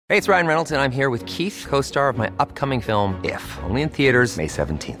Hey, it's Ryan Reynolds, and I'm here with Keith, co-star of my upcoming film, If, only in theaters May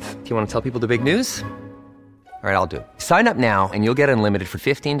 17th. Do you want to tell people the big news? All right, I'll do it. Sign up now and you'll get unlimited for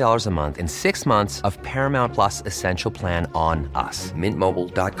 $15 a month and 6 months of Paramount Plus Essential Plan on us.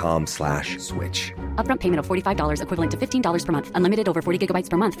 MintMobile.com/switch. Upfront payment of $45 equivalent to $15 per month. Unlimited over 40 gigabytes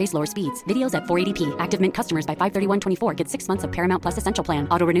per month. Face lower speeds. Videos at 480p. Active Mint customers by 531.24 get 6 months of Paramount Plus Essential Plan.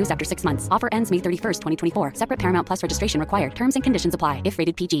 Auto renews after 6 months. Offer ends May 31st, 2024. Separate Paramount Plus registration required. Terms and conditions apply if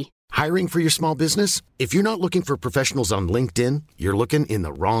rated PG. Hiring for your small business? If you're not looking for professionals on LinkedIn, you're looking in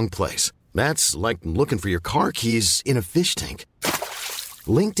the wrong place. That's like looking for your car keys in a fish tank.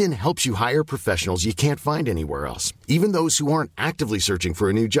 LinkedIn helps you hire professionals you can't find anywhere else, even those who aren't actively searching for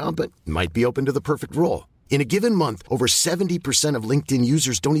a new job but might be open to the perfect role. In a given month, over 70% of LinkedIn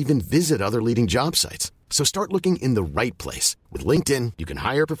users don't even visit other leading job sites. So start looking in the right place. With LinkedIn, you can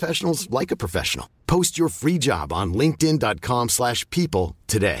hire professionals like a professional. Post your free job on linkedin.com/people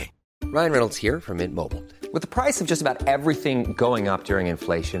today. Ryan Reynolds here from Mint Mobile. With the price of just about everything going up during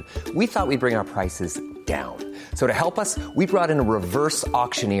inflation, we thought we'd bring our prices down. So to help us, we brought in a reverse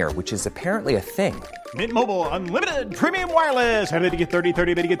auctioneer, which is apparently a thing. Mint Mobile Unlimited Premium Wireless. How to get 30,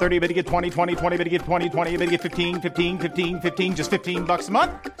 30, how to get 30, how to get 20, 20, 20, how to get 20, 20, how to get 15, 15, 15, 15, just $15 a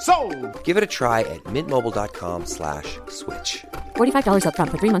month? Sold! Give it a try at mintmobile.com/switch. $45 upfront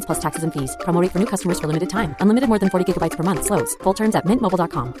for 3 months plus taxes and fees. Promo rate for new customers for limited time. Unlimited more than 40 gigabytes per month. Slows full terms at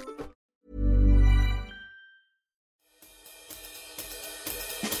mintmobile.com.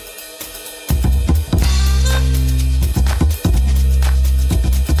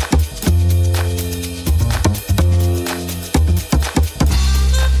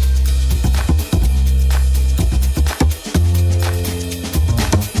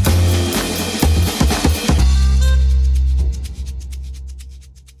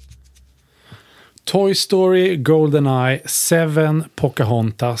 Toy Story, GoldenEye, Seven,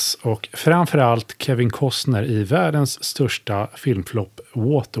 Pocahontas och framförallt Kevin Costner i världens största filmflopp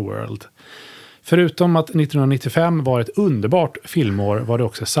Waterworld. Förutom att 1995 var ett underbart filmår var det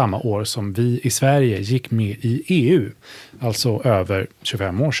också samma år som vi i Sverige gick med i EU, alltså över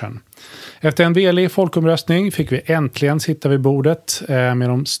 25 år sedan. Efter en velig folkomröstning fick vi äntligen sitta vid bordet med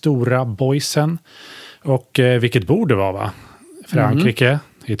de stora boysen. Och vilket bord det var, va? Frankrike,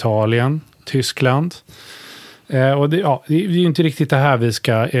 Italien, Tyskland. Och det är ju inte riktigt det här vi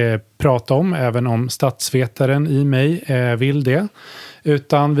ska prata om, även om statsvetaren i mig vill det.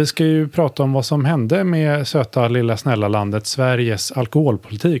 Utan vi ska ju prata om vad som hände med söta lilla snälla landet Sveriges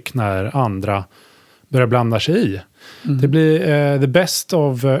alkoholpolitik när andra börjar blanda sig i. Det blir the best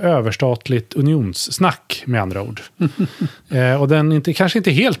of överstatligt unionssnack med andra ord. Och den kanske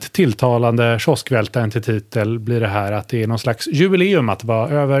inte helt tilltalande kioskvältaren till titel blir det här att det är någon slags jubileum att det var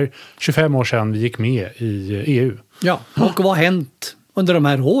över 25 år sedan vi gick med i EU. Ja, och vad har hänt under de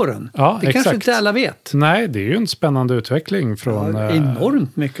här åren? Ja, det kanske inte alla vet. Nej, det är ju en spännande utveckling från... Ja,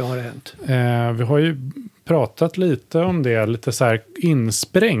 enormt mycket har det hänt. Vi har ju pratat lite om det, lite så här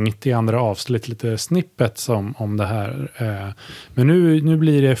insprängt i andra avsnitt, lite snippets om det här. Men nu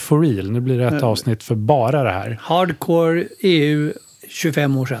blir det for real, nu blir det ett avsnitt för bara det här. Hardcore EU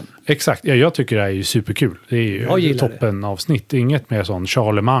 25 år sedan. Exakt, ja, jag tycker det här är ju superkul. Det är ju toppen avsnitt, inget mer sån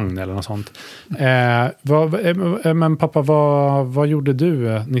Charlemagne eller något sånt. Men pappa, vad gjorde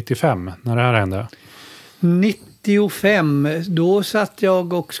du 95 när det här hände? 95, då satt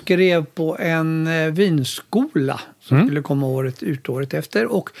jag och skrev på en vinskola som skulle komma året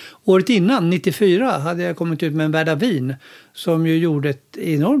efter. Och året innan, 94, hade jag kommit ut med en Värda vin som ju gjorde ett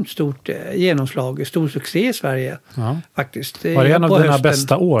enormt stort genomslag, stor succé i Sverige. Ja. Faktiskt. Var det en av dina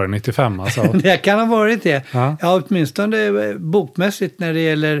bästa år, 95 alltså? Det kan ha varit det. Ja, åtminstone bokmässigt när det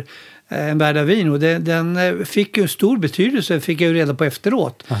gäller en Värda vin. Och den fick ju stor betydelse, fick jag ju reda på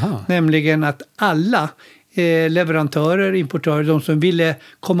efteråt. Aha. Nämligen att alla leverantörer, importörer, de som ville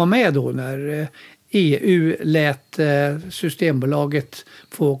komma med då när EU lät Systembolaget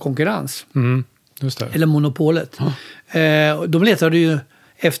få konkurrens. Just det. Eller monopolet. De letade ju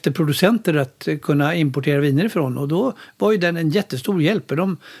efter producenter att kunna importera viner ifrån. Och då var ju den en jättestor hjälp.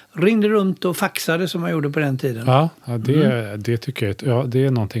 De ringde runt och faxade som man gjorde på den tiden. Ja, det tycker jag. Det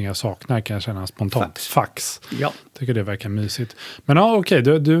är någonting jag saknar, kan jag känna spontant. Fax. Ja. Tycker det verkar mysigt. Men ja, okej.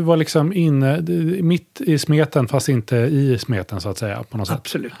 Du var liksom inne mitt i smeten, fast inte i smeten så att säga. På något sätt.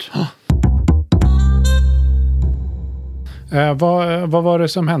 Absolut. Vad var det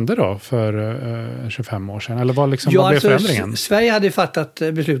som hände då för 25 år sedan? Eller vad blev förändringen? Sverige hade fattat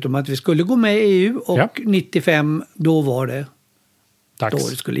beslut om att vi skulle gå med i EU och 95 då var det då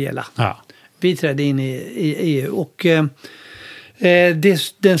det skulle gälla. Ja. Vi trädde in i EU och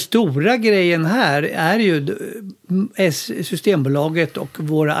Den stora grejen här är ju Systembolaget och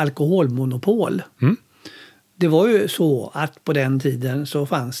våra alkoholmonopol. Det var ju så att på den tiden så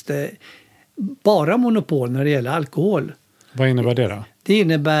fanns det bara monopol när det gäller alkohol. Vad innebär det då? Det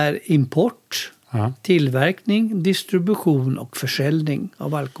innebär import, tillverkning, distribution och försäljning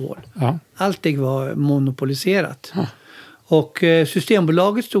av alkohol. Allt det var monopoliserat. Och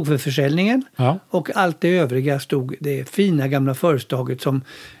Systembolaget stod för försäljningen och allt det övriga stod det fina gamla företaget som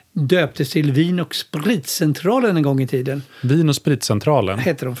döptes till Vin- och spritcentralen en gång i tiden. Vin- och spritcentralen?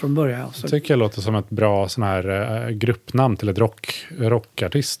 Hette de från början. Jag tycker det låter som ett bra sån här gruppnamn till ett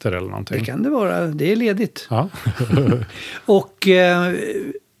rockartister eller någonting. Det kan det vara, det är ledigt. Och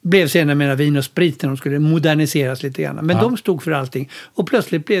blev senare med Vin och sprit när de skulle moderniseras lite grann. Men de stod för allting. Och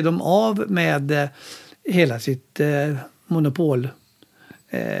plötsligt blev de av med hela sitt monopolroll.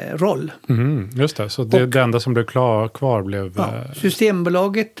 Just det, så det enda som blev kvar blev...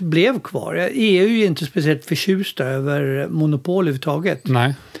 Systembolaget blev kvar. EU är inte speciellt förtjusta över monopol överhuvudtaget.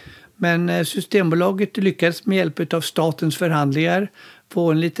 Nej. Men Systembolaget lyckades med hjälp av statens förhandlingar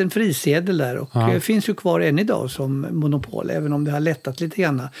få en liten frisedel där och finns ju kvar än idag som monopol, även om det har lättat lite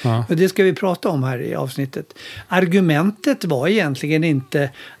grann. Och det ska vi prata om här i avsnittet. Argumentet var egentligen inte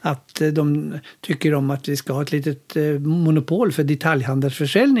att de tycker om att vi ska ha ett litet monopol för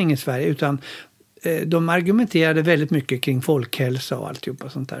detaljhandelsförsäljning i Sverige, utan de argumenterade väldigt mycket kring folkhälsa och alltihopa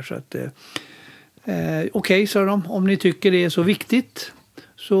sånt där. Så att okej, sa de, om ni tycker det är så viktigt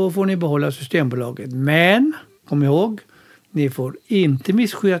så får ni behålla Systembolaget. Men, kom ihåg, ni får inte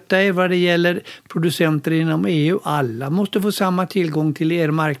missköta er vad det gäller producenter inom EU. Alla måste få samma tillgång till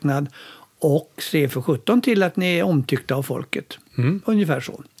er marknad och se för 17 till att ni är omtyckta av folket. Ungefär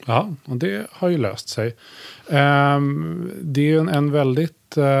så. Ja, och det har ju löst sig. Det är ju en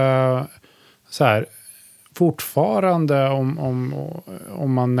väldigt så här, fortfarande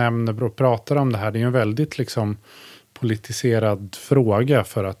om man nämner och pratar om det här, det är ju en väldigt liksom politiserad fråga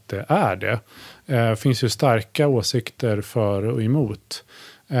för att det är det. Finns ju starka åsikter för och emot.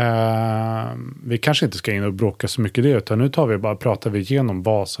 Vi kanske inte ska in och bråka så mycket det, utan nu pratar vi igenom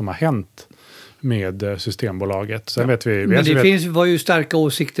vad som har hänt med Systembolaget. Sen vet vi, men det var ju starka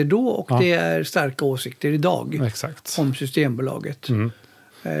åsikter då och det är starka åsikter idag. Exakt. Om Systembolaget.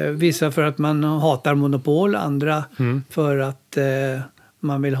 Vissa för att man hatar monopol, andra för att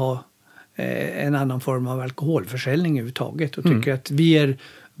man vill ha en annan form av alkoholförsäljning överhuvudtaget och tycker att vi är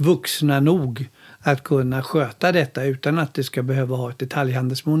vuxna nog att kunna sköta detta utan att det ska behöva ha ett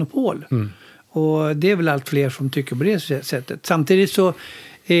detaljhandelsmonopol. Och det är väl allt fler som tycker på det sättet. Samtidigt så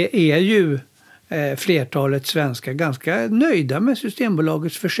är ju flertalet svenskar ganska nöjda med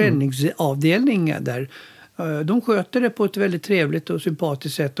Systembolagets försäljningsavdelning där. De sköter det på ett väldigt trevligt och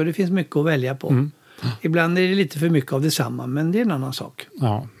sympatiskt sätt och det finns mycket att välja på. Ibland är det lite för mycket av detsamma, men det är en annan sak.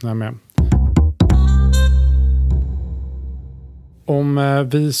 Ja, jag med. Om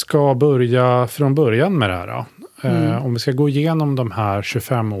vi ska börja från början med det här då. Om vi ska gå igenom de här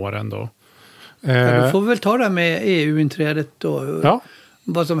 25 åren då. Då får vi väl ta det med EU-inträdet och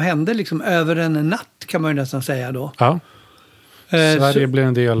vad som hände liksom över en natt kan man ju nästan säga då. Ja. Sverige blev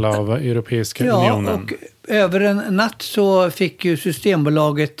en del av Europeiska unionen. Ja, och över en natt så fick ju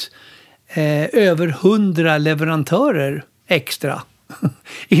Systembolaget över 100 leverantörer extra.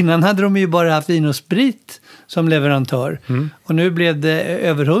 Innan hade de ju bara haft Vin och Sprit som leverantör. Och nu blev det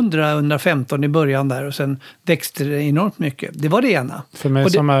över 115 i början där och sen växte det enormt mycket. Det var det ena. För mig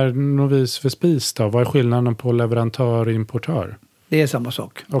som är novis för spis då, vad är skillnaden på leverantör och importör? Det är samma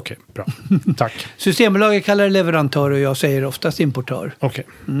sak. Okej, bra. Tack. Systembolaget kallar det leverantör och jag säger oftast importör. Okej.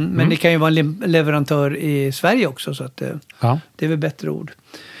 Men det kan ju vara en leverantör i Sverige också så att det är väl bättre ord.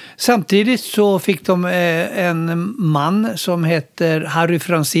 Samtidigt så fick de en man som heter Harry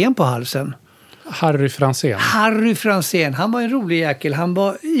Franzén på halsen. Harry Franzén? Harry Franzén. Han var en rolig jäkel. Han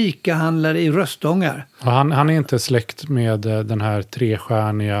var ICA-handlare i Röstångar. Han är inte släkt med den här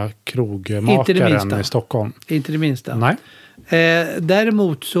trestjärniga krogmakaren i Stockholm? Inte det minsta. Nej.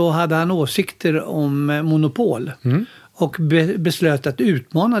 Däremot så hade han åsikter om monopol. Och beslöt att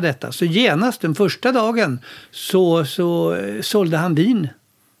utmana detta. Så genast den första dagen så sålde han vin.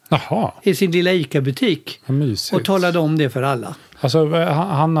 Jaha. I sin lilla ICA-butik. Och talade om det för alla. Alltså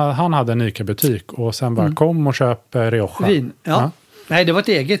han hade en ICA-butik och sen bara kom och köp Rioja. Vin, ja. Nej, det var ett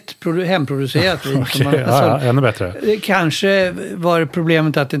eget hemproducerat vin. Okej, ännu bättre. Kanske var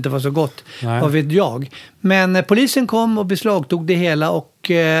problemet att det inte var så gott, vad vet jag. Men polisen kom och beslagtog det hela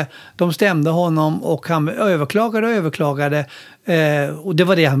och de stämde honom och han överklagade och det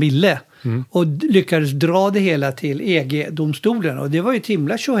var det han ville. Och lyckades dra det hela till EG-domstolen och det var ju ett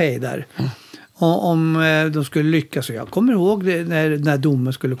himla tjohej där. om de skulle lyckas. Så jag kommer ihåg det, när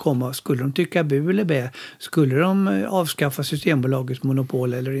domen skulle komma. Skulle de tycka bu eller bä? Skulle de avskaffa Systembolagets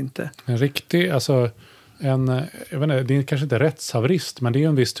monopol eller inte? En riktig, alltså jag vet inte, det är kanske inte rättshaverist, men det är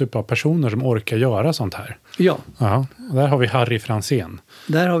en viss typ av personer som orkar göra sånt här. Ja. Ja, där har vi Harry Franzén.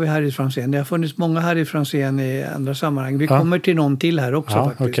 Där har vi Harry Franzén. Det har funnits många Harry Franzén i andra sammanhang. Vi kommer till någon till här också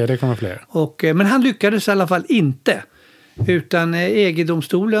faktiskt. Okej, det kommer fler. Men han lyckades i alla fall inte. Utan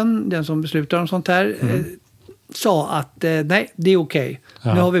EG-domstolen, den som beslutar om sånt här, sa att nej, det är okej.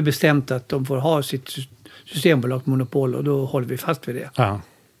 Nu har vi bestämt att de får ha sitt systembolagsmonopol och då håller vi fast vid det. Ja.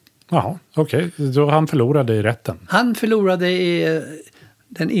 Jaha, okej. Då han förlorade i rätten. Han förlorade i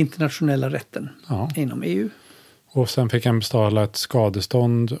den internationella rätten inom EU. Och sen fick han betala ett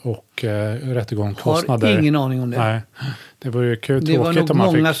skadestånd och rättegångskostnader. Har ingen aning om det. Nej, det var ju kul. Det var nog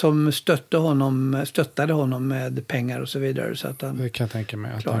många som stöttade honom med pengar och så vidare. Så att han det kan jag tänka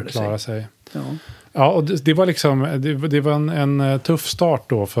mig att han klarade sig. Ja, och det var liksom det var en tuff start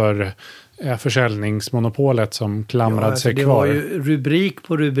då för försäljningsmonopolet som klamrade sig det kvar. Det var ju rubrik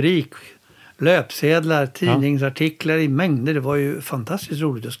på rubrik. Löpsedlar, tidningsartiklar i mängder. Det var ju fantastiskt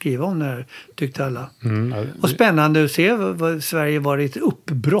roligt att skriva om det här, tyckte alla. Och spännande att se vad Sverige var i ett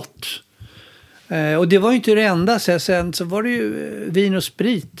uppbrott. Och det var ju inte det enda. Sen så var det ju vin och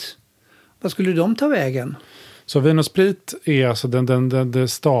sprit. Vad skulle de ta vägen? Så vin och sprit är alltså det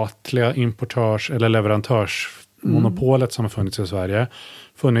statliga importörs- eller leverantörsmonopolet som har funnits i Sverige.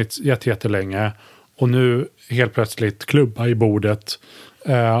 Funnits jättelänge. Och nu helt plötsligt klubba i bordet.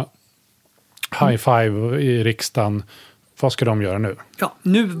 High five i riksdagen. Vad ska de göra nu? Ja,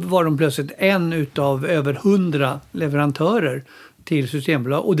 nu var de plötsligt en utav över 100 leverantörer till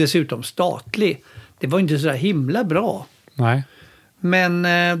Systembolag och dessutom statlig. Det var inte så himla bra. Nej. Men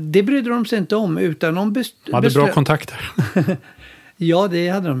det brydde de sig inte om utan de hade bra kontakter. Ja, det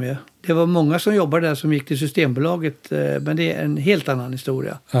hade de ju. Det var många som jobbade där som gick till Systembolaget, men det är en helt annan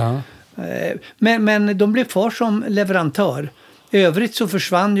historia. Men de blev kvar som leverantör. I övrigt så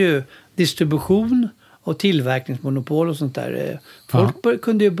försvann ju distribution och tillverkningsmonopol och sånt där. Folk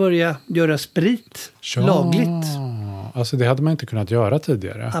kunde ju börja göra sprit lagligt. Alltså det hade man inte kunnat göra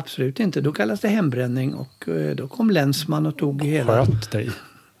tidigare. Absolut inte. Då kallas det hembränning och då kom länsman och tog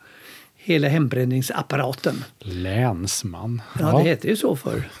hela hembränningsapparaten. Länsman. Ja, det heter ju så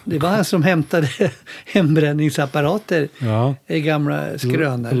för. Det var han som hämtade hembränningsapparater i gamla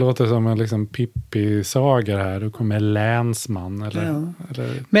skrönor. Det låter som en liksom Pippi-saga här. Då kommer länsman. Eller.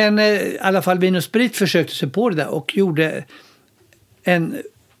 Men i alla fall Vin och Sprit försökte sig på det där och gjorde en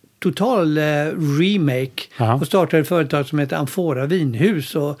total remake och startade ett företag som heter Amfora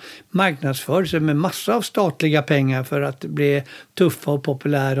Vinhus och marknadsförde sig med massa av statliga pengar för att bli tuffa och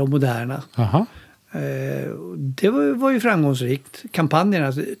populära och moderna. Det var ju framgångsrikt.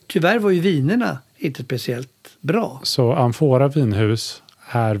 Kampanjerna, tyvärr var ju vinerna inte speciellt bra. Så Amfora Vinhus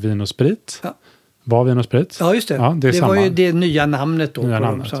är Vin och Sprit? Ja. Var Vin och Sprit? Ja, just det. Ja, det var ju det nya namnet då. Nya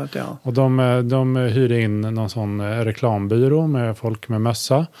namnet. Så att, och de hyrde in någon sån reklambyrå med folk med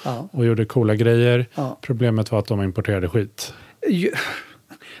mössa och gjorde coola grejer. Problemet var att de importerade skit.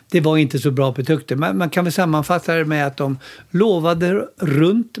 Det var inte så bra produkter. Man kan väl sammanfatta det med att de lovade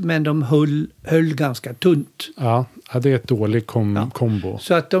runt men de höll ganska tunt. Ja, det är ett dåligt kombo.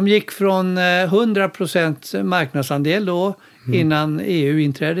 Så att de gick från 100% marknadsandel då innan EU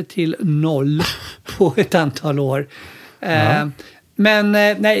inträdde till 0 på ett antal år. Men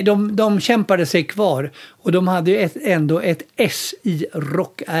nej, de kämpade sig kvar och de hade ju ändå ett S i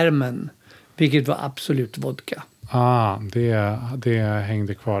rockärmen, vilket var Absolut Vodka. Det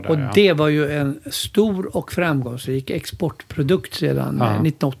hängde kvar där. Och det var ju en stor och framgångsrik exportprodukt sedan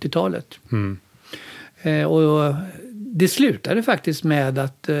 1980-talet. Och det slutade faktiskt med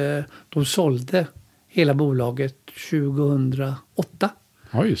att de sålde hela bolaget 2008.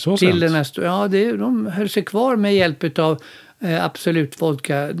 Oj, så till de höll sig kvar med hjälp av Absolut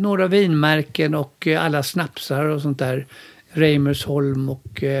Vodka, några vinmärken och alla snapsar och sånt där. Reimersholm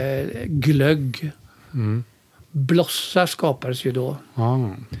och glögg. Blossa skapades ju då.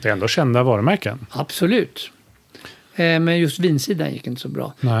 Det är ändå kända varumärken. Absolut. Men just vinsidan gick inte så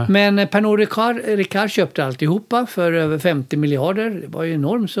bra. Nej. Men Pernod Ricard köpte alltihopa för över 50 miljarder. Det var ju en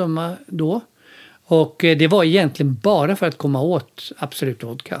enorm summa då. Och det var egentligen bara för att komma åt Absolut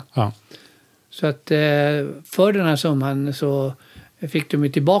Vodka. Så att för den här summan så fick de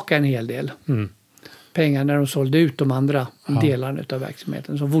ju tillbaka en hel del pengar när de sålde ut de andra delarna av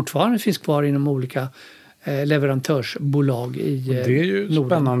verksamheten. Som fortfarande finns kvar inom olika leverantörsbolag i Norden. Det är ju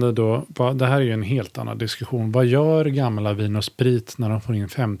spännande då. Det här är ju en helt annan diskussion. Vad gör gamla Vin och Sprit när de får in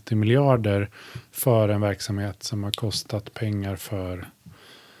 50 miljarder för en verksamhet som har kostat pengar för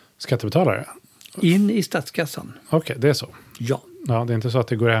skattebetalare? in i statskassan. Okej, det är så. Ja. Ja, det är inte så att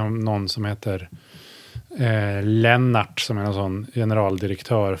det går hem någon som heter Lennart som är en sån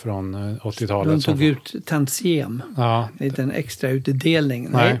generaldirektör från 80-talet. De tog ut tantiem. Ja. En liten extra utdelning.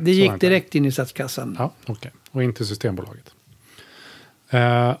 Nej, det gick direkt in i statskassan. Ja, okej. Och inte Systembolaget.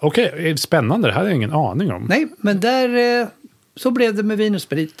 Okej, spännande. Det hade jag ingen aning om. Nej, men där så blev det med vin och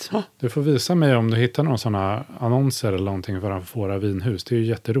sprit. Du får visa mig om du hittar någon sådana annonser eller någonting för våra vinhus. Det är ju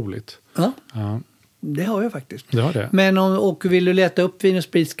jätteroligt. Ja. Ja. Det har jag faktiskt. Du har det? Men vill du leta upp Vin och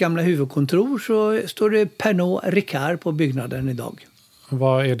Sprits gamla huvudkontor så står det Pernod Ricard på byggnaden idag.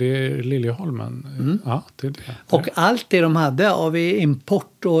 Vad är det? Liljeholmen? Ja, det är det. Och allt det de hade av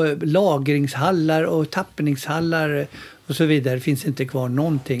import och lagringshallar och tappningshallar och så vidare finns inte kvar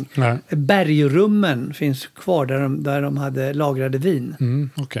någonting. Nej. Bergrummen finns kvar där de hade lagrade vin.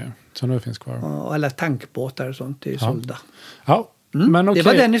 Okej, så nu finns kvar. Och alla tankbåtar och sånt är sålda. Ja, men okej. Det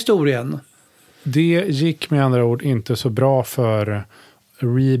var den historien. Det gick med andra ord inte så bra för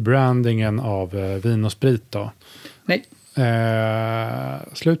rebrandingen av Vin och Sprit då. Nej.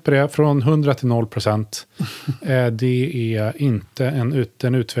 Slut på det. Från 100 till 0%. Det är inte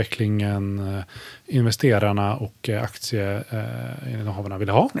den utvecklingen investerarna och aktieinnehavarna vill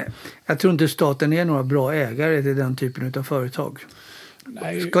ha. Nej. Jag tror inte staten är några bra ägare till den typen av företag.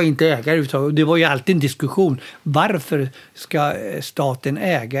 Nej. Ska inte äga överhuvudtaget. Det var ju alltid en diskussion. Varför ska staten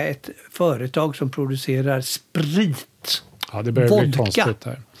äga ett företag som producerar sprit? Ja, det börjar bli konstigt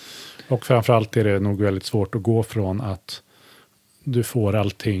här. Och framförallt är det nog väldigt svårt att gå från att du får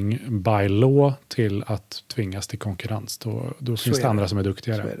allting by law till att tvingas till konkurrens. Då finns det andra som är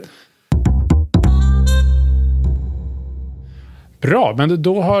duktigare. Bra, men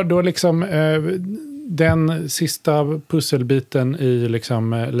då har liksom den sista pusselbiten i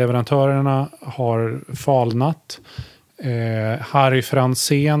liksom leverantörerna har falnat. Harry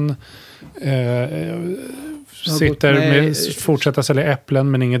Franzén fortsätter sälja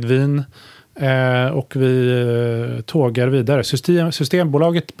äpplen men inget vin. Och vi tågar vidare.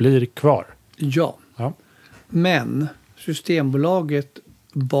 Systembolaget blir kvar. Ja. Men Systembolaget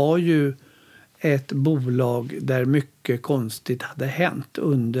var ju ett bolag där mycket konstigt hade hänt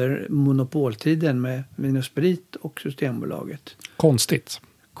under monopoltiden med Vin och Sprit och Systembolaget. Konstigt?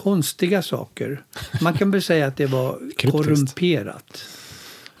 Konstiga saker. Man kan väl säga att det var korrumperat.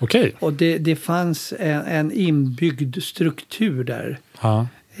 Okej. Och det fanns en inbyggd struktur där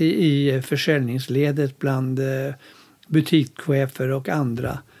i försäljningsledet bland butikschefer och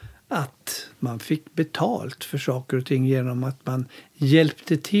andra. Att man fick betalt för saker och ting genom att man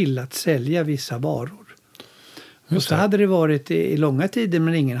hjälpte till att sälja vissa varor. Och så hade det varit i långa tider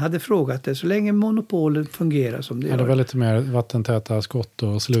men ingen hade frågat det så länge monopolen fungerar som det gör. Det var lite mer vattentäta skott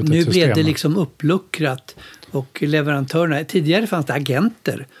och slutet nu system. Blev det liksom uppluckrat och leverantörerna, tidigare fanns det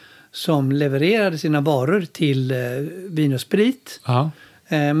agenter som levererade sina varor till Vin och Sprit.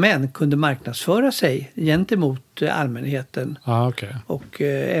 Men kunde marknadsföra sig gentemot allmänheten och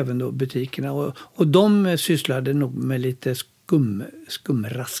även då butikerna. Och de sysslade nog med lite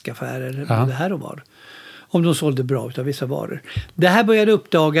skumraskaffärer både här och var. Om de sålde bra av vissa varor. Det här började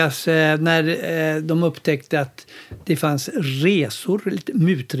uppdagas när de upptäckte att det fanns resor, lite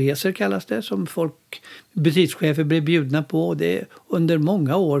mutresor kallas det, som butikschefer blev bjudna på. Och det, under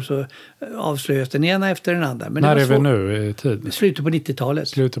många år så avslöjas den ena efter den andra. Men när är vi nu i tid? Slutet på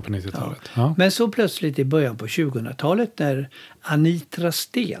 90-talet. Ja. Men så plötsligt i början på 2000-talet när Anitra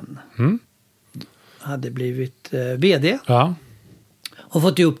Sten hade blivit vd och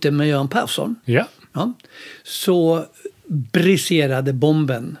fått ihop det med Göran Persson. Ja, så briserade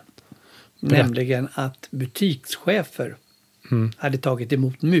bomben. Nämligen att butikschefer hade tagit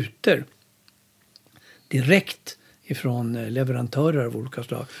emot mutor direkt ifrån leverantörer av olika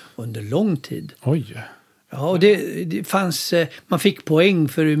slag under lång tid. Oj. Ja, och det fanns, man fick poäng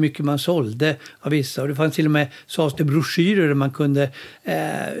för hur mycket man sålde av vissa. Och det fanns till och med, sades det, broschyrer där man kunde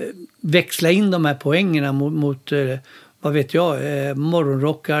växla in de här poängerna mot vad vet jag,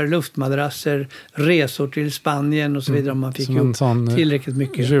 morgonrockar, luftmadrasser, resor till Spanien och så vidare. Om man fick ihop tillräckligt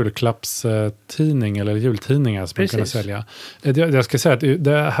mycket. Julklappstidning eller jultidningar som man kunde sälja. Jag ska säga att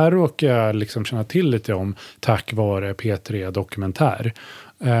det här råkar jag liksom känna till lite om tack vare P3 Dokumentär.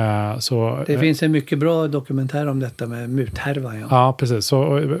 Det finns en mycket bra dokumentär om detta med muthärvan. Ja, precis.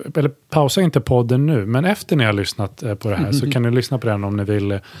 Eller pausa inte podden nu, men efter ni har lyssnat på det här så kan ni lyssna på den om ni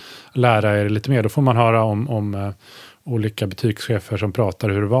vill lära er lite mer. Då får man höra om olika butikschefer som pratar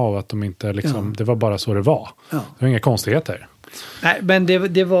hur det var och att de inte det var bara så det var. Det var inga konstigheter. Nej, men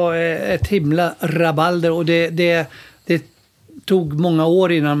det var ett himla rabalder och det tog många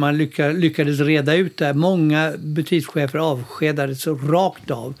år innan man lyckades reda ut det. Många butikschefer avskedades så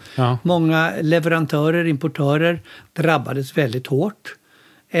rakt av. Ja. Många leverantörer, importörer drabbades väldigt hårt.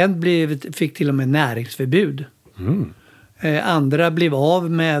 En fick till och med näringsförbud. Andra blev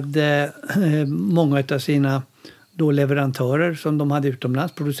av med många av sina då leverantörer som de hade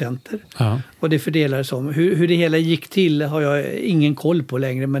utomlands, producenter. Ja. Och det fördelades om. Hur det hela gick till har jag ingen koll på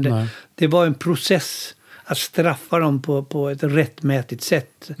längre. Men det var en process att straffa dem på ett rättmätigt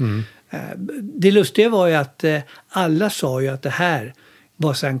sätt. Det lustiga var ju att alla sa ju att det här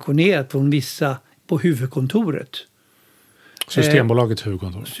var sanktionerat från vissa på huvudkontoret. Systembolagets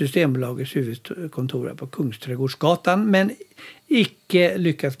huvudkontor. Systembolagets huvudkontor på Kungsträdgårdsgatan. Men icke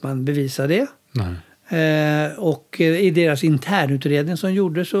lyckas man bevisa det. Nej. Och i deras internutredning som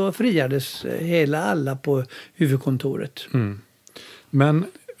gjordes så friades alla på huvudkontoret. Men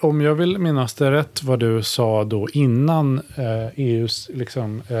om jag vill minnas det rätt vad du sa då innan EUs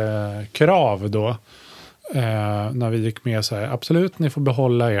krav då, när vi gick med så här, absolut ni får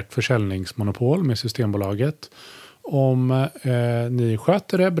behålla ert försäljningsmonopol med Systembolaget om ni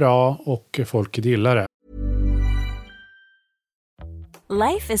sköter det bra och folk gillar det.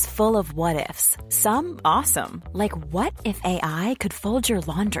 Life is full of what-ifs. Some awesome, like what if AI could fold your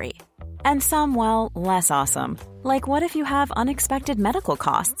laundry? And some, well, less awesome, like what if you have unexpected medical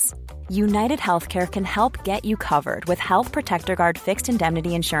costs? United Healthcare can help get you covered with Health Protector Guard fixed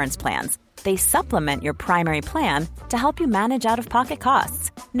indemnity insurance plans. They supplement your primary plan to help you manage out-of-pocket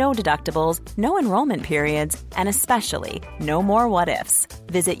costs. No deductibles, no enrollment periods, and especially no more what-ifs.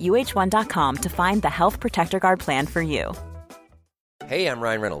 Visit uh1.com to find the Health Protector Guard plan for you. Hey, I'm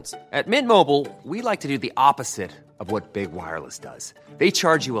Ryan Reynolds. At Mint Mobile, we like to do the opposite of what Big Wireless does. They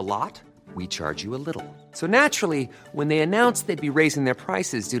charge you a lot, we charge you a little. So naturally, when they announced they'd be raising their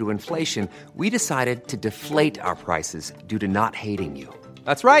prices due to inflation, we decided to deflate our prices due to not hating you.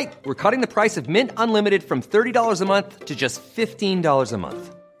 That's right. We're cutting the price of Mint Unlimited from $30 a month to just $15 a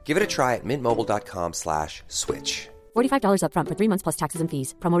month. Give it a try at mintmobile.com/switch. $45 up front for 3 months plus taxes and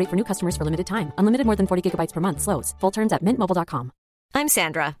fees. Promo rate for new customers for limited time. Unlimited more than 40 gigabytes per month. Slows full terms at mintmobile.com. I'm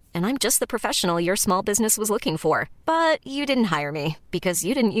Sandra, and I'm just the professional your small business was looking for. But you didn't hire me because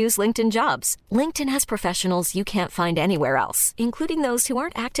you didn't use LinkedIn Jobs. LinkedIn has professionals you can't find anywhere else, including those who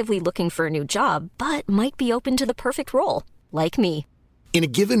aren't actively looking for a new job, but might be open to the perfect role, like me. In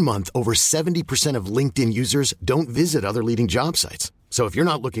a given month, over 70% of LinkedIn users don't visit other leading job sites. So if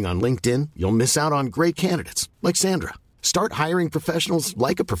you're not looking on LinkedIn, you'll miss out on great candidates like Sandra. Start hiring professionals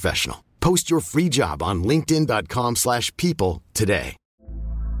like a professional. Post your free job on linkedin.com/people today.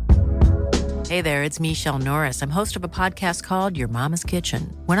 Hey there, it's Michelle Norris. I'm host of a podcast called Your Mama's Kitchen.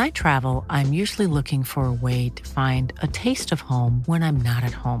 When I travel, I'm usually looking for a way to find a taste of home when I'm not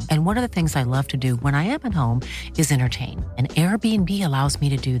at home. And one of the things I love to do when I am at home is entertain. And Airbnb allows me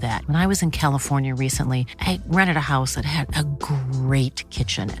to do that. When I was in California recently, I rented a house that had a great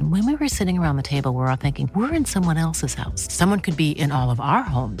kitchen. And when we were sitting around the table, we're all thinking, we're in someone else's house. Someone could be in all of our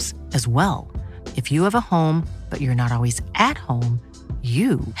homes as well. If you have a home, but you're not always at home,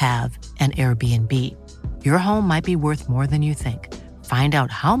 you have an Airbnb. Your home might be worth more than you think. Find out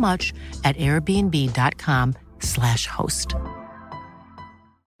how much at airbnb.com/host.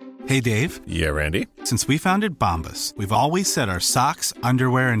 Hey, Dave. Yeah, Randy. Since we founded Bombas, we've always said our socks,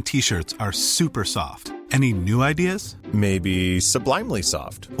 underwear, and T-shirts are super soft. Any new ideas? Maybe sublimely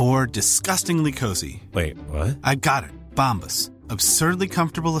soft. Or disgustingly cozy. Wait, what? I got it. Bombas. Absurdly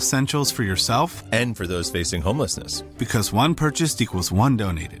comfortable essentials for yourself and for those facing homelessness. Because one purchased equals one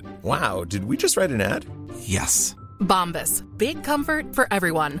donated. Wow, did we just write an ad? Yes. Bombas. Big comfort for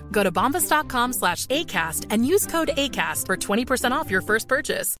everyone. Go to bombas.com/ACAST and use code ACAST for 20% off your first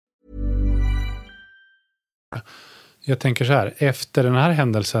purchase. Jag tänker så här, efter den här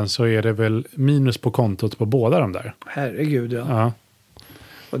händelsen så är det väl minus på kontot på båda de där. Herregud, ja.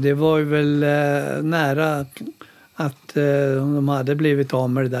 Och det var ju väl nära att de hade blivit av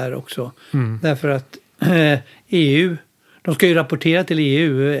med det där också. Därför att EU, de ska ju rapportera till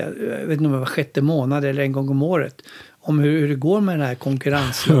EU, jag vet inte om det var 6:e månad eller en gång om året, om hur det går med den här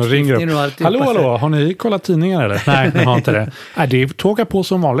konkurrenslagstiftningen. Hallå, har ni kollat tidningar eller? Nej, ni har inte det. Nej, det tågar på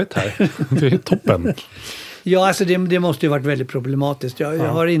som vanligt här. Det är toppen. Ja, alltså det måste ju varit väldigt problematiskt. Jag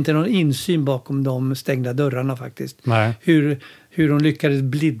har inte någon insyn bakom de stängda dörrarna faktiskt. Nej. Hur de lyckades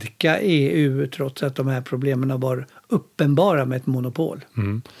blidka EU trots att de här problemen var uppenbara med ett monopol.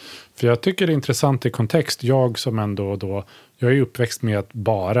 För jag tycker det är intressant i kontext. Jag som ändå då jag är uppväxt med att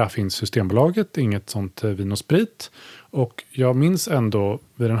bara finns Systembolaget, inget sånt vin och sprit. Och jag minns ändå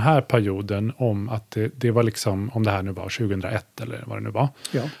vid den här perioden om att det var liksom, om det här nu var 2001 eller vad det nu var.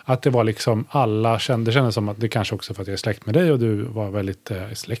 Ja. Att det var liksom alla det kändes som att det kanske också för att jag är släkt med dig och du var väldigt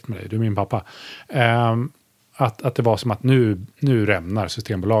släkt med dig, du är min pappa. Att det var som att nu rämnar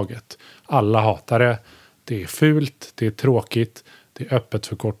Systembolaget. Alla hatar det är fult, det är tråkigt, det är öppet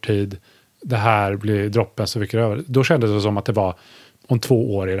för kort tid. Det här blir droppen så mycket över. Då kändes det som att det var om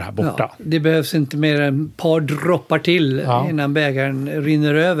 2 år är det här borta. Ja, det behövs inte mer än ett par droppar till innan bägaren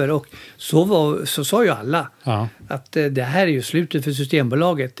rinner över. Och så sa ju alla att det här är ju slutet för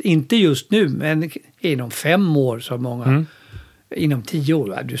Systembolaget. Inte just nu, men inom 5 år så många. Inom 10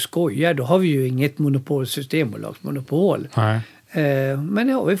 år, du skojar, då har vi ju inget monopol, Systembolagsmonopol. Men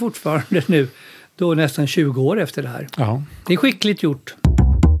det har vi fortfarande nu, då nästan 20 år efter det här. Ja. Det är skickligt gjort.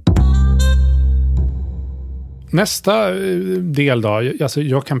 Nästa del då, alltså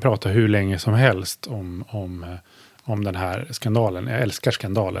jag kan prata hur länge som helst om den här skandalen. Jag älskar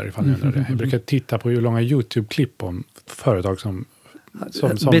skandaler ifall ni undrar det. Jag brukar titta på hur långa YouTube-klipp om företag som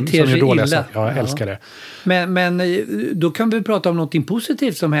beter sig illa. Jag älskar det. Men då kan vi prata om något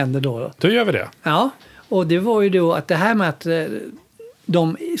positivt som händer då. Då gör vi det. Ja, och det var ju då att det här med att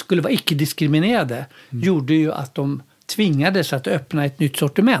de skulle vara icke-diskriminerade gjorde ju att de tvingades att öppna ett nytt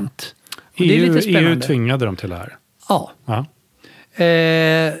sortiment. EU tvingade dem till det här. Ja.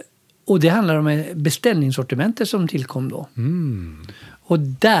 Och det handlar om beställningssortimentet som tillkom då. Och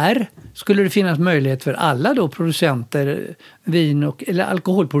där skulle det finnas möjlighet för alla då producenter, eller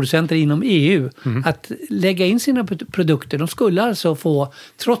alkoholproducenter inom EU att lägga in sina produkter. De skulle alltså få,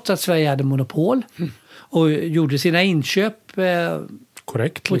 trots att Sverige hade monopol och gjorde sina inköp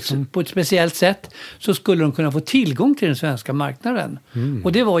korrekt, på ett speciellt sätt, så skulle de kunna få tillgång till den svenska marknaden.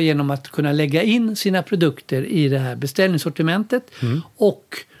 Och det var genom att kunna lägga in sina produkter i det här beställningssortimentet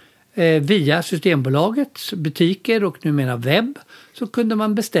och via Systembolagets butiker och numera webb så kunde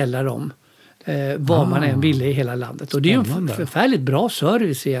man beställa dem var man än ville i hela landet. Och det är ju en förfärligt bra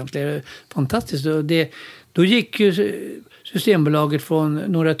service egentligen. Fantastiskt. Och då gick ju Systembolaget från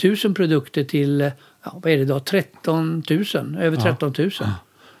några tusen produkter till vad är det då? 13 000. Över 13 000.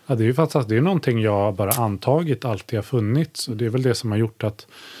 Ja, det är ju fantastiskt. Det är någonting jag bara antagit alltid har funnits. Och det är väl det som har gjort att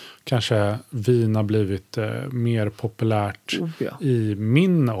kanske vin har blivit mer populärt i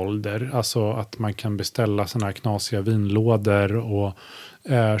min ålder. Alltså att man kan beställa såna här knasiga vinlådor och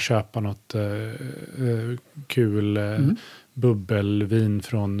köpa något kul bubbelvin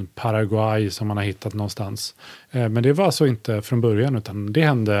från Paraguay som man har hittat någonstans. Men det var så inte från början, utan det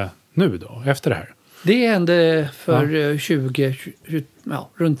hände nu då, efter det här. Det hände för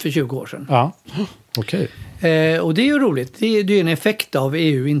runt för 20 år sedan. Ja, okej. Och det är ju roligt. Det är en effekt av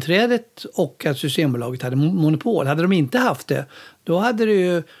EU-inträdet och att Systembolaget hade monopol. Hade de inte haft det, då hade det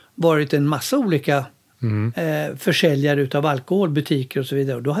ju varit en massa olika försäljare utav alkohol, butiker och så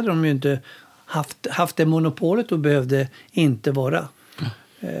vidare. Och då hade de ju inte haft det monopolet och behövde inte vara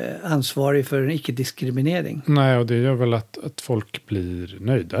ansvarig för en icke-diskriminering. Nej, och det gör väl att folk blir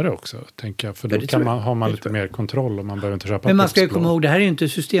nöjdare också, tänker jag. För då har man lite mer kontroll och man behöver inte köpa. Men man ska ju komma ihåg, det här är ju inte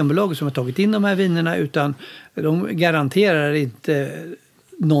Systembolaget som har tagit in de här vinerna, utan de garanterar inte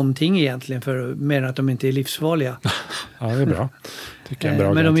någonting egentligen för mer än att de inte är livsfarliga. Ja, det är bra. Tycker jag är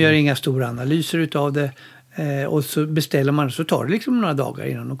bra. Men de gör inga stora analyser utav det. Och så beställer man, så tar det liksom några dagar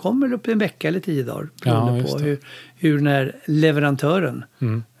innan de kommer, upp en vecka eller 10 dagar beroende på hur när leverantören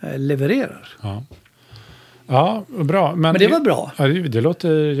levererar. Ja, bra. Men det var bra. Ja, det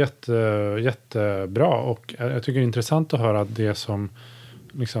låter jättebra, och jag tycker det är intressant att höra att det som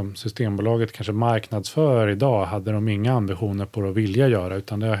liksom Systembolaget kanske marknadsför idag hade de inga ambitioner på att vilja göra,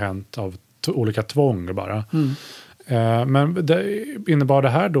 utan det har hänt av olika tvång bara. Men det innebar det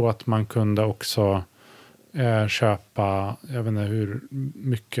här då att man kunde också köpa, jag vet inte hur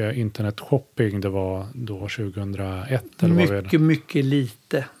mycket internetshopping det var då 2001 eller mycket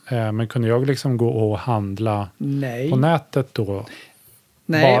lite. Men kunde jag liksom gå och handla på nätet då?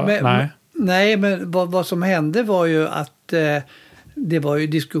 Nej, men vad som hände var ju att det var ju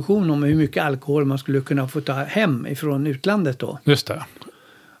diskussion om hur mycket alkohol man skulle kunna få ta hem ifrån utlandet då. Just det.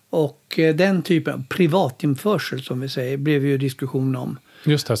 Och den typen av privatinförsel som vi säger blev ju diskussion om.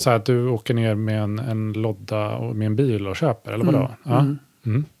 Just det, så att du åker ner med en lodda och med en bil och köper, eller vadå?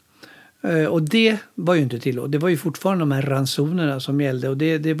 Och det var ju inte tillåtet. Det var ju fortfarande de här ransonerna som gällde, och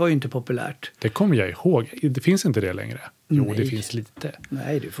det var ju inte populärt. Det kommer jag ihåg. Det finns inte det längre. Jo, det finns lite.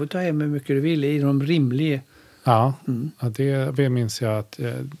 Nej, du får ta hem hur mycket du vill i de rimliga Ja, det minns jag att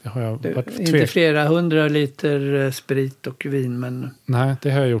har jag varit inte flera 100 liter sprit och vin, men... Nej,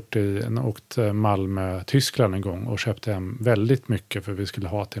 det har jag gjort när jag åkte Malmö, Tyskland en gång och köpte hem väldigt mycket för vi skulle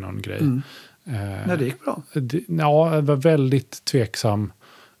ha till någon grej. Ja, det gick bra. Jag var väldigt tveksam.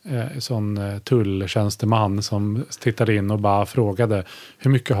 Sån tulltjänsteman som tittade in och bara frågade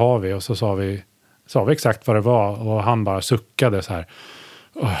hur mycket har vi? Och så sa vi exakt vad det var och han bara suckade så här.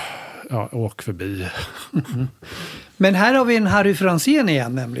 Åk förbi. Men här har vi en Harry Franzén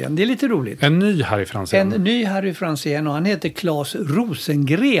igen nämligen. Det är lite roligt. En ny Harry Franzén. En ny Harry Franzén och han heter Claes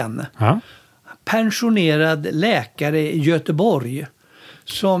Rosengren. Ja. Pensionerad läkare i Göteborg.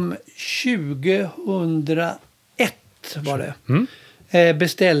 Som 2001 var det.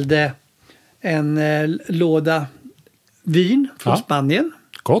 Beställde en låda vin från Spanien.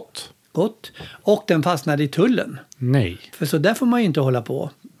 Gott. Och den fastnade i tullen. Nej. För så där får man ju inte hålla på.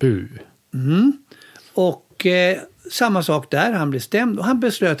 Bu. Och samma sak där. Han blev stämd och han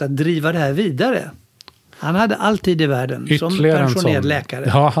beslöt att driva det här vidare. Han hade alltid i världen ytterligare som pensionerad läkare.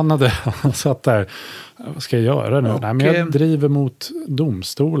 Ja, han satt där. Vad ska jag göra nu? Nej, men jag driver mot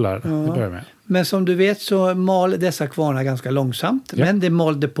domstolar. Det börjar med. Men som du vet så mal dessa kvarnar ganska långsamt. Ja. Men det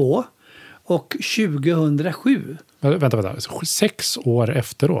malde på. Och 2007. Vänta. 6 år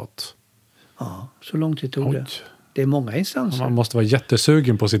efteråt. Ja, så lång tid tog det. Det är många instanser. Man måste vara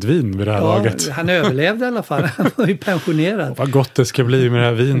jättesugen på sitt vin vid det här laget. Han överlevde i alla fall. Han var ju pensionerad. Vad gott det ska bli med det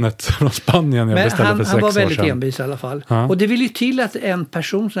här vinet från Spanien jag beställde för 6 år sedan. Han var väldigt envis i alla fall. Ja. Och det vill ju till att en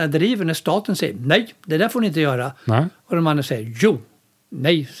person som driver när staten säger nej, det där får ni inte göra. Nej. Och de andra säger jo,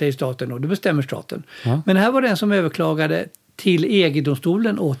 nej, säger staten och då bestämmer staten. Ja. Men här var det en som överklagade till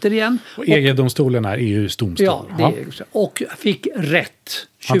EG-domstolen återigen. Och EG-domstolen är EUs domstol. Ja, och fick rätt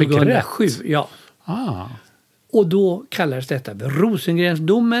 2007. Ja. Och då kallades detta för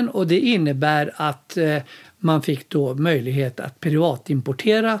Rosengrensdomen och det innebär att man fick då möjlighet att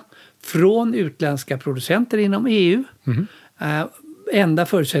privatimportera från utländska producenter inom EU. Enda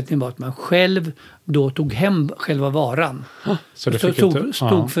förutsättningen var att man själv då tog hem själva varan. Så det stod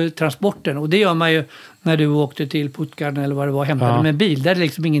för transporten. Och det gör man ju när du åkte till Puttgarden eller vad det var och hämtade med en bil. Där är det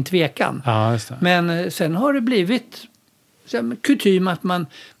liksom ingen tvekan. Ja, just det. Men sen har det blivit kutym att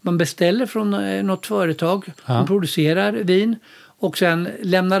man beställer från något företag som producerar vin och sen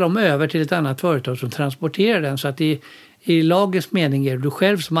lämnar de över till ett annat företag som transporterar den. Så att i lagens mening är du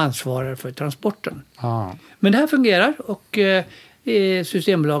själv som ansvarar för transporten. Men det här fungerar och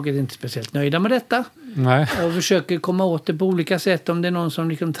Systembolaget är inte speciellt nöjda med detta. Nej. Och försöker komma åt det på olika sätt om det är någon som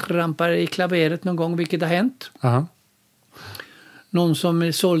liksom trampar i klaveret någon gång, vilket har hänt. Någon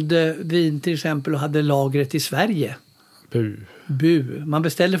som sålde vin till exempel och hade lagret i Sverige. Bu. Man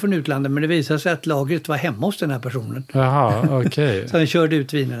beställde från utlandet men det visade sig att lagret var hemma hos den här personen. Jaha, okej. Så han körde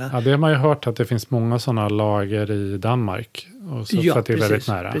ut vinerna. Ja, det har man ju hört att det finns många sådana lager i Danmark. Och så för att det är väldigt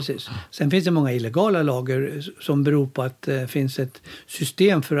nära. Precis. Sen finns det många illegala lager som beror på att det finns ett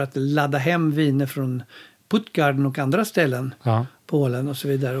system för att ladda hem viner från Puttgarden och andra ställen på Åland och så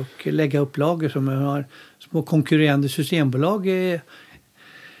vidare. Och lägga upp lager som har små konkurrerande systembolag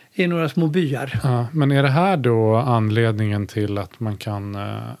i några små byar. Ja, men är det här då anledningen till att man kan,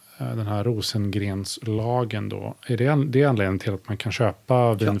 den här Rosengrenslagen då, är det anledningen till att man kan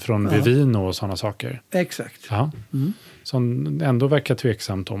köpa vin från Vivino och sådana saker? Exakt. Ja. Som ändå verkar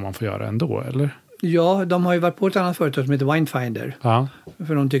tveksamt om man får göra ändå, eller? Ja, de har ju varit på ett annat företag som heter Winefinder.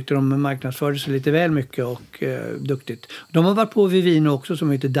 För de tyckte de marknadsförde sig lite väl mycket och duktigt. De har varit på Vivino också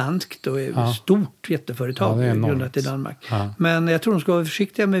som heter danskt och är ett stort jätteföretag grundat i Danmark. Men jag tror de ska vara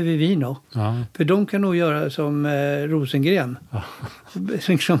försiktiga med Vivino. För de kan nog göra som Rosengren.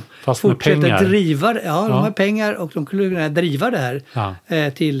 Liksom fast med pengar. Driva de har pengar och de kunde driva det här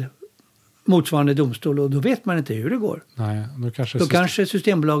till motsvarande domstol och då vet man inte hur det går. Nej, då kanske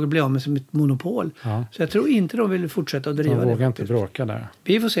Systembolaget blir av med som ett monopol. Så jag tror inte de vill fortsätta att driva det. De vågar inte bråka där.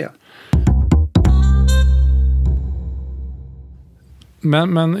 Vi får se.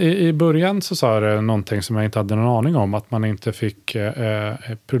 Men i början så sa det någonting som jag inte hade någon aning om, att man inte fick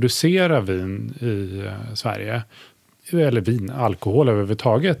producera vin i Sverige. Eller vin, alkohol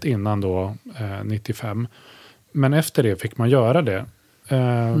överhuvudtaget innan då 95. Men efter det fick man göra det.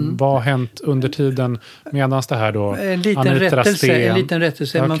 Vad har hänt under tiden medan det här då? En liten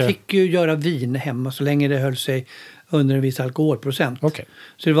rättelse. Okay. Man fick ju göra vin hemma så länge det höll sig under en viss alkoholprocent. Okay.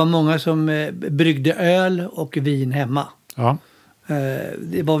 Så det var många som bryggde öl och vin hemma.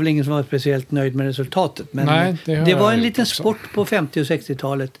 Det var väl ingen som var speciellt nöjd med resultatet. Men nej, det var en liten sport på 50- och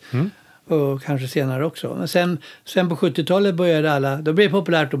 60-talet. Och kanske senare också. Men sen på 70-talet började då blev det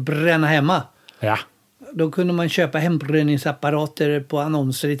populärt att bränna hemma. Då kunde man köpa hembränningsapparater på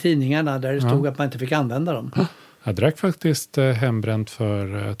annonser i tidningarna där det stod att man inte fick använda dem. Jag drack faktiskt hembränt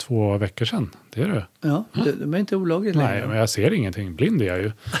för 2 veckor sedan. Det är det. Ja, det var inte olagligt längre. Nej, men jag ser ingenting. Blind är jag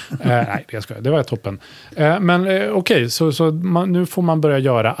ju. Nej, det var toppen. Men okej, så nu får man börja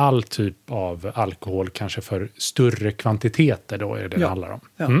göra all typ av alkohol, kanske för större kvantiteter då är det handlar om.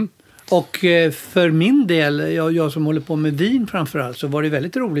 Ja. Och för min del, jag som håller på med vin framförallt, så var det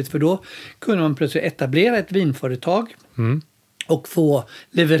väldigt roligt för då kunde man plötsligt etablera ett vinföretag och få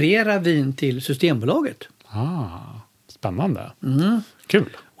leverera vin till Systembolaget. Spännande. Kul.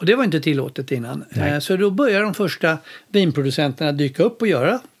 Och det var inte tillåtet innan. Så då började de första vinproducenterna dyka upp och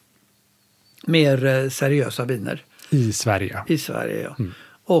göra mer seriösa viner. I Sverige. I Sverige, ja.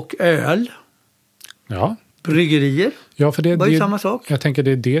 Och öl. Ja. Bryggerier. Ja, för det var ju samma sak. Jag tänker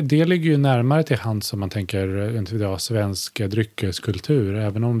det ligger ju närmare till hand som man tänker svensk dryckeskultur.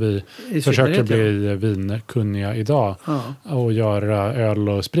 Även om vi försöker bli vinkunniga idag och göra öl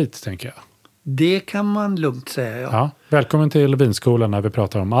och sprit, tänker jag. Det kan man lugnt säga, ja. Välkommen till vinskolan när vi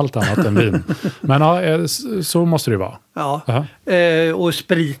pratar om allt annat än vin. Men ja, så måste det vara. Ja, och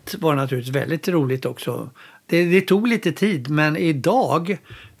sprit var naturligtvis väldigt roligt också. Det tog lite tid, men idag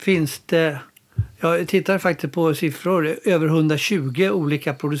finns det... Jag tittar faktiskt på siffror. Över 120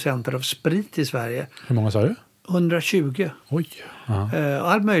 olika producenter av sprit i Sverige. Hur många sa du? 120. Oj.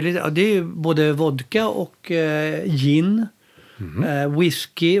 Allt möjligt. Ja, det är både vodka och gin.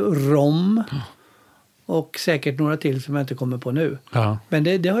 Whisky, rom. Och säkert några till som jag inte kommer på nu. Ja. Men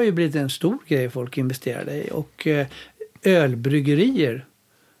det har ju blivit en stor grej folk investerade i. Och ölbryggerier.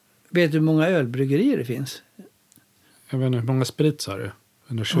 Vet du hur många ölbryggerier det finns? Jag vet inte, hur många sprit sa du?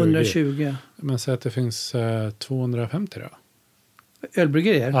 120. Men säg att det finns 250 då?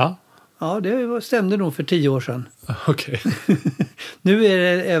 Ölbryggerier? Ja. Ja, det stämde nog för 10 år sedan. Okej. Nu är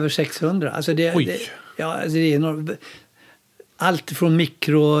det över 600. Alltså det är allt från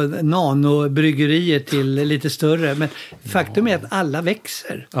nanobryggerier till lite större. Men faktum är att alla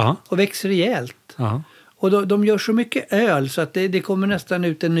växer. Och växer rejält. Och de gör så mycket öl så att det kommer nästan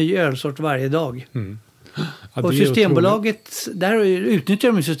ut en ny ölsort varje dag. Ja, och Systembolaget, där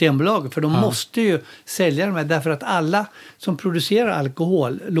utnyttjar de Systembolaget för de måste ju sälja de här därför att alla som producerar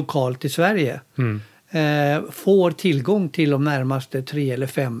alkohol lokalt i Sverige får tillgång till de närmaste 3 eller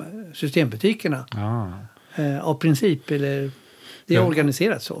 5 systembutikerna av princip, eller det är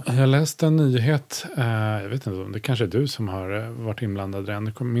organiserat så. Jag läste en nyhet, jag vet inte om det kanske är du som har varit inblandad i den,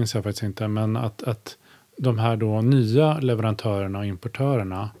 det minns jag faktiskt inte, men att de här då nya leverantörerna och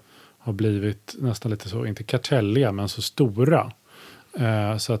importörerna har blivit nästan lite så, inte kartelliga, men så stora.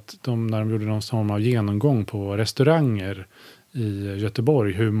 Så att när de gjorde någon form av genomgång på restauranger i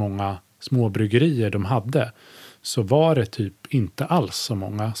Göteborg, hur många små bryggerier de hade, så var det typ inte alls så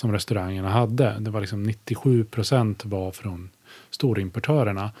många som restaurangerna hade. Det var liksom 97% var från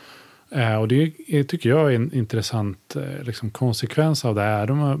storimportörerna. Och det tycker jag är en intressant konsekvens av det här.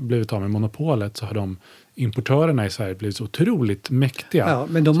 De har blivit av med monopolet, så har de importörerna i Sverige blivit så otroligt mäktiga. Ja,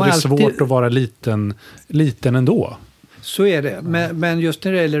 men de så det är svårt att vara liten ändå. Så är det. Men just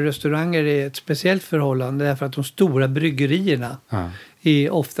när det gäller restauranger är det ett speciellt förhållande därför att de stora bryggerierna är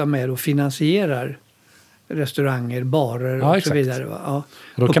ofta med och finansierar restauranger, barer och så vidare. Va? Ja.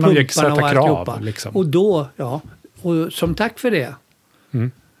 Och då kan de sätta krav. Liksom. Och då, och som tack för det,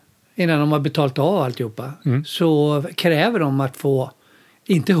 innan de har betalt av alltihopa, så kräver de att få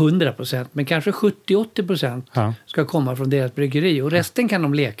inte 100%, men kanske 70-80% ska komma från deras bryggeri. Och resten kan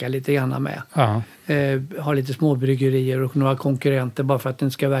de leka lite grann med. Ha lite små bryggerier och några konkurrenter bara för att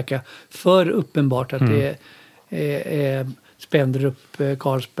den ska verka för uppenbart att det är Spendrup,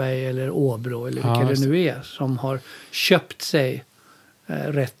 Carlsberg eller Åbro eller vilka det nu är som har köpt sig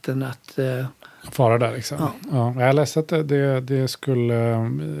rätten att... fara där liksom. Ja, jag läste att det skulle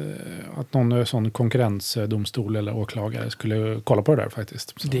att någon sån konkurrensdomstol eller åklagare skulle kolla på det där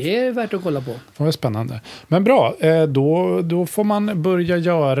faktiskt. Så. Det är värt att kolla på. Det var spännande. Men bra, då får man börja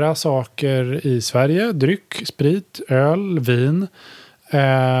göra saker i Sverige. Dryck, sprit, öl, vin.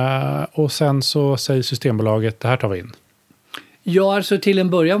 Och sen så säger Systembolaget, det här tar vi in. Ja, alltså till en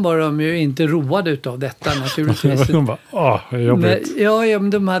början var de ju inte roade utav detta naturligtvis. De bara, jobbigt.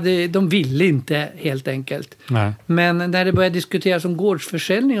 Men de ville inte helt enkelt. Nej. Men när det började diskuteras om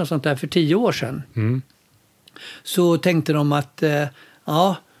gårdsförsäljning och sånt där för 10 år sedan så tänkte de att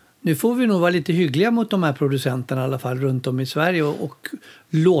nu får vi nog vara lite hyggliga mot de här producenterna i alla fall runt om i Sverige och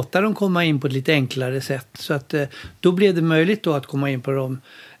låta dem komma in på ett lite enklare sätt. Så att då blev det möjligt då att komma in på de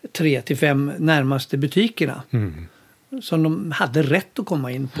 3-5 närmaste butikerna. Som de hade rätt att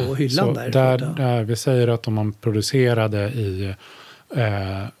komma in på hyllan så där vi säger att om man producerade i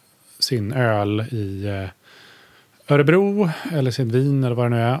sin öl i Örebro eller sitt vin eller vad det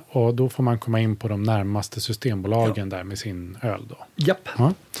nu är. Och då får man komma in på de närmaste systembolagen där med sin öl då. Japp.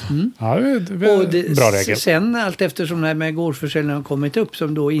 Ja, ja det är bra regel. Sen allt eftersom det här med gårdsförsäljning har kommit upp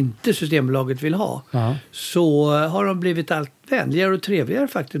som då inte Systembolaget vill ha. Så har de blivit allt vänligare och trevligare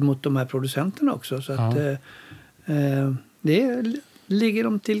faktiskt mot de här producenterna också. Så att det ligger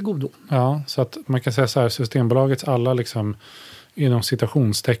de till godo. Ja, så att man kan säga så här, Systembolagets alla liksom inom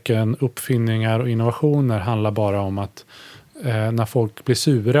citationstecken uppfinningar och innovationer handlar bara om att när folk blir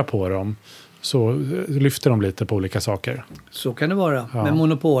sura på dem så lyfter de lite på olika saker. Så kan det vara, med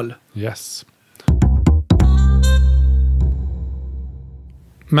monopol. Yes.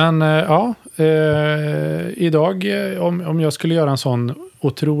 Men idag om jag skulle göra en sån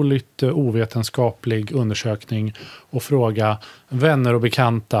otroligt ovetenskaplig undersökning och fråga vänner och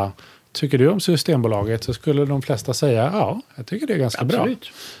bekanta, tycker du om Systembolaget, så skulle de flesta säga ja, jag tycker det är ganska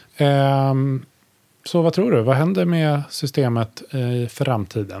Absolut. Bra. Så vad tror du? Vad händer med systemet i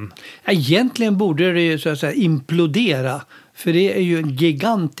framtiden? Egentligen borde det ju så att säga implodera. För det är ju en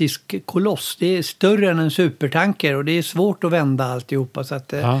gigantisk koloss. Det är större än en supertanker och det är svårt att vända alltihopa. Så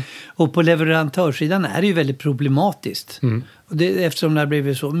att, och på leverantörssidan är det ju väldigt problematiskt. Och det, eftersom det har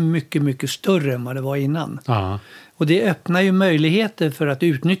blivit så mycket, mycket större än vad det var innan. Och det öppnar ju möjligheter för att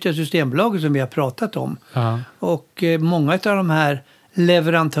utnyttja Systembolaget som vi har pratat om. Och många av de här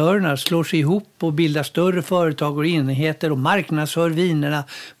leverantörerna slår sig ihop och bildar större företag och enheter och marknadsför vinerna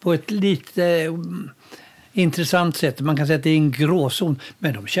på ett lite intressant sätt. Man kan säga att det är en gråzon,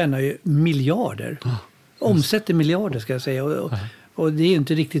 men de tjänar ju miljarder. Omsätter miljarder ska jag säga. Och det är ju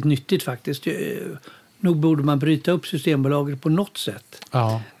inte riktigt nyttigt faktiskt. Nog borde man bryta upp Systembolaget på något sätt.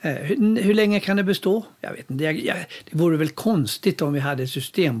 Hur länge kan det bestå? Jag vet inte. Det vore väl konstigt om vi hade ett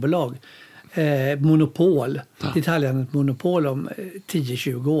Systembolag. Monopol, detaljhandelsmonopol om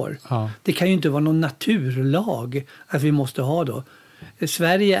 10-20 år. Det kan ju inte vara någon naturlag att vi måste ha då.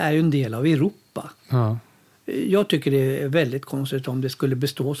 Sverige är ju en del av Europa. Jag tycker det är väldigt konstigt om det skulle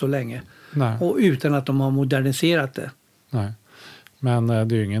bestå så länge. Och utan att de har moderniserat det. Nej. Men det är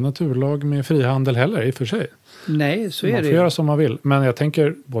ju ingen naturlag med frihandel heller i och för sig. Nej, så är det. Man får göra som man vill. Men jag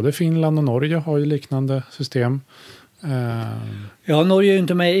tänker, både Finland och Norge har ju liknande system. Ja, Norge är ju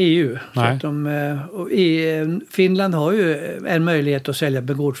inte med i EU. Så att Finland har ju en möjlighet att sälja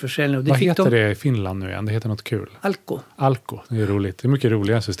med gårdsförsäljning. Vad heter det i Finland nu igen? Det heter något kul. Alko, det är roligt. Det är mycket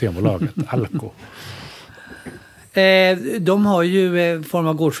roligare än Systembolaget. Alko. De har ju en form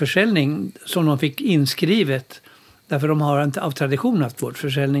av gårdsförsäljning som de fick inskrivet. Därför de har inte av tradition haft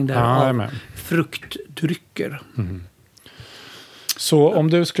gårdsförsäljning där av fruktdrycker. Så om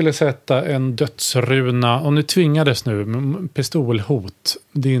du skulle sätta en dödsruna, om du tvingades nu, pistolhot,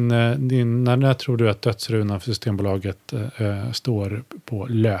 när tror du att dödsrunan för Systembolaget står på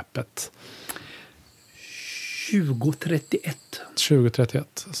löpet? 2031.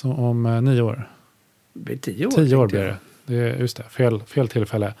 2031, så om 9 år. Det blir 10 år. 10 år blir det. Det är just det, fel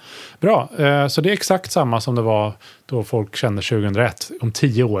tillfälle. Bra, så det är exakt samma som det var då folk kände 2001. Om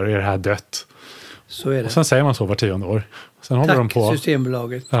 10 år är det här dött. Så är det. Och sen säger man så var 10:e år. Sen håller de på.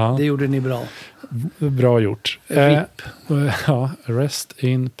 Systembolaget. Det gjorde ni bra. Bra gjort. RIP. Rest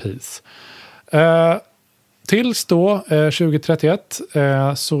in peace. Tills då, 2031,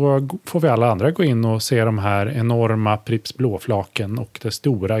 så får vi alla andra gå in och se de här enorma Pripps blåflaken och det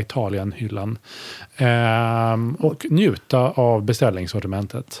stora Italienhyllan. Och njuta av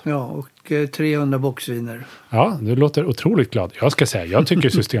beställningssortimentet. Ja, och 300 boxviner. Ja, du låter otroligt glad. Jag ska säga, jag tycker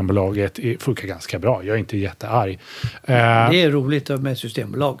Systembolaget funkar ganska bra. Jag är inte jättearg. Det är roligt med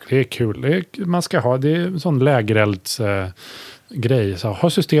Systembolag. Det är kul. Man ska ha, det är en sån lägerelds grej. Så, har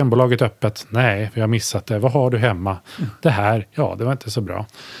Systembolaget öppet? Nej, vi har missat det. Vad har du hemma? Det här, det var inte så bra.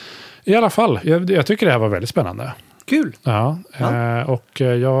 I alla fall, jag tycker det här var väldigt spännande. Kul! Och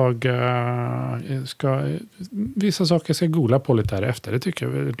jag ska vissa saker ska googla på lite här efter. Det tycker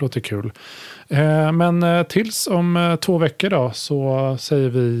jag låter kul. Men tills om 2 veckor då så säger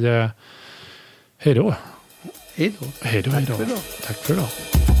vi hej då. Hej då. Hej då. Tack för idag.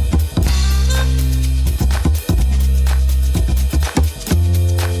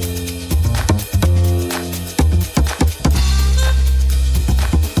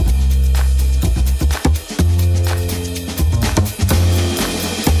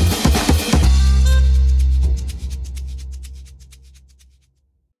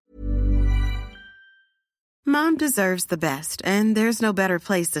 Mom deserves the best, and there's no better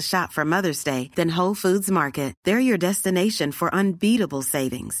place to shop for Mother's Day than Whole Foods Market. They're your destination for unbeatable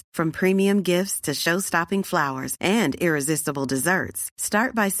savings, from premium gifts to show-stopping flowers and irresistible desserts.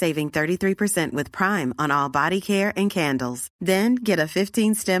 Start by saving 33% with Prime on all body care and candles. Then get a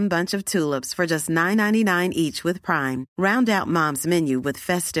 15-stem bunch of tulips for just $9.99 each with Prime. Round out Mom's menu with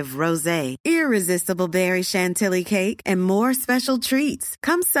festive rosé, irresistible berry chantilly cake, and more special treats.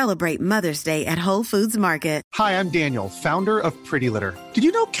 Come celebrate Mother's Day at Whole Foods Market. Hi, I'm Daniel, founder of Pretty Litter. Did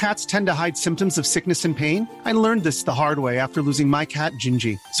you know cats tend to hide symptoms of sickness and pain? I learned this the hard way after losing my cat,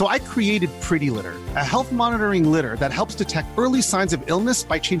 Gingy. So I created Pretty Litter, a health monitoring litter that helps detect early signs of illness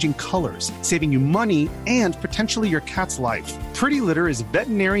by changing colors, saving you money and potentially your cat's life. Pretty Litter is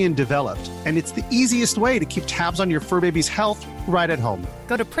veterinarian developed, and it's the easiest way to keep tabs on your fur baby's health right at home.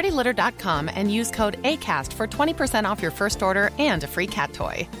 Go to prettylitter.com and use code ACAST for 20% off your first order and a free cat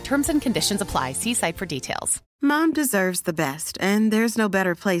toy. Terms and conditions apply. See site for details. Mom deserves the best, and there's no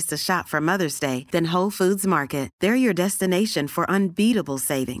better place to shop for Mother's Day than Whole Foods Market. They're your destination for unbeatable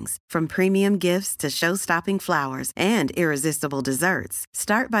savings, from premium gifts to show-stopping flowers and irresistible desserts.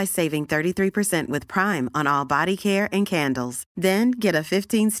 Start by saving 33% with Prime on all body care and candles. Then get a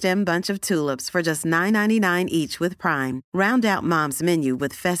 15-stem bunch of tulips for just $9.99 each with Prime. Round out Mom's menu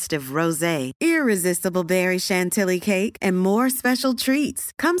with festive rosé, irresistible berry chantilly cake, and more special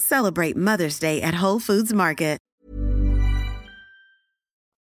treats. Come celebrate Mother's Day at Whole Foods Market.